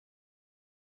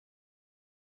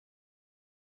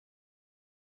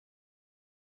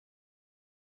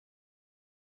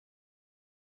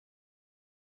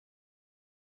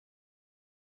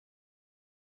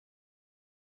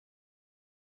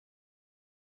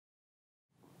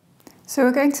So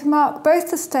we're going to mark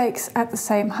both the stakes at the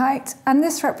same height, and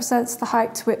this represents the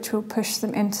height to which we'll push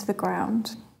them into the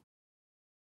ground,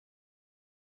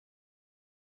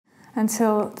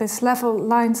 until this level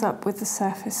lines up with the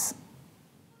surface.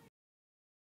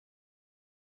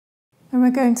 And we're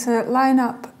going to line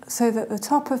up so that the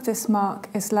top of this mark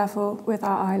is level with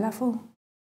our eye level.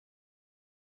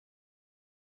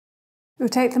 We'll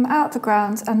take them out the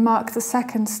ground and mark the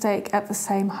second stake at the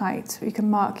same height. You can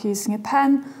mark using a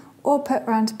pen or put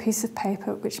around a piece of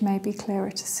paper, which may be clearer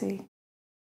to see.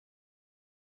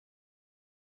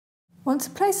 Want to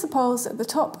place the poles at the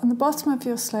top and the bottom of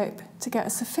your slope to get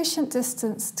a sufficient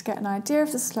distance to get an idea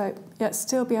of the slope, yet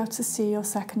still be able to see your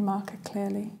second marker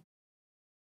clearly.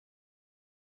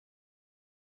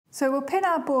 So we'll pin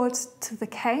our board to the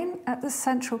cane at the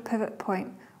central pivot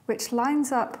point, which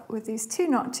lines up with these two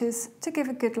notches to give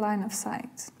a good line of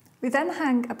sight. We then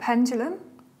hang a pendulum,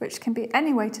 which can be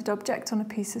any weighted object on a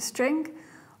piece of string,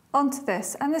 onto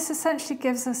this, and this essentially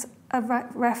gives us a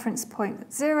reference point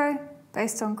at 0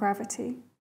 based on gravity.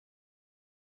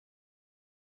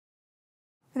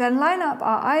 We then line up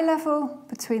our eye level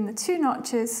between the two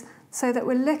notches so that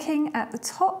we're looking at the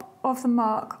top of the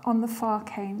mark on the far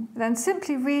cane. We then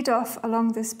simply read off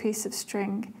along this piece of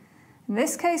string. In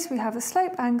this case, we have a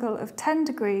slope angle of 10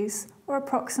 degrees, or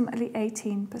approximately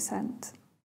 18%.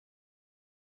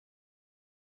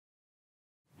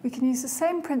 We can use the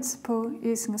same principle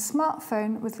using a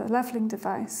smartphone with a levelling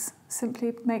device.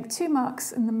 Simply make 2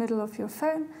 marks in the middle of your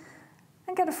phone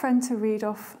and get a friend to read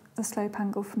off the slope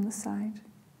angle from the side.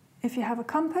 If you have a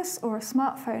compass or a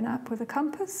smartphone app with a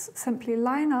compass, simply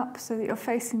line up so that you're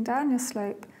facing down your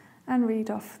slope and read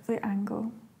off the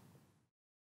angle.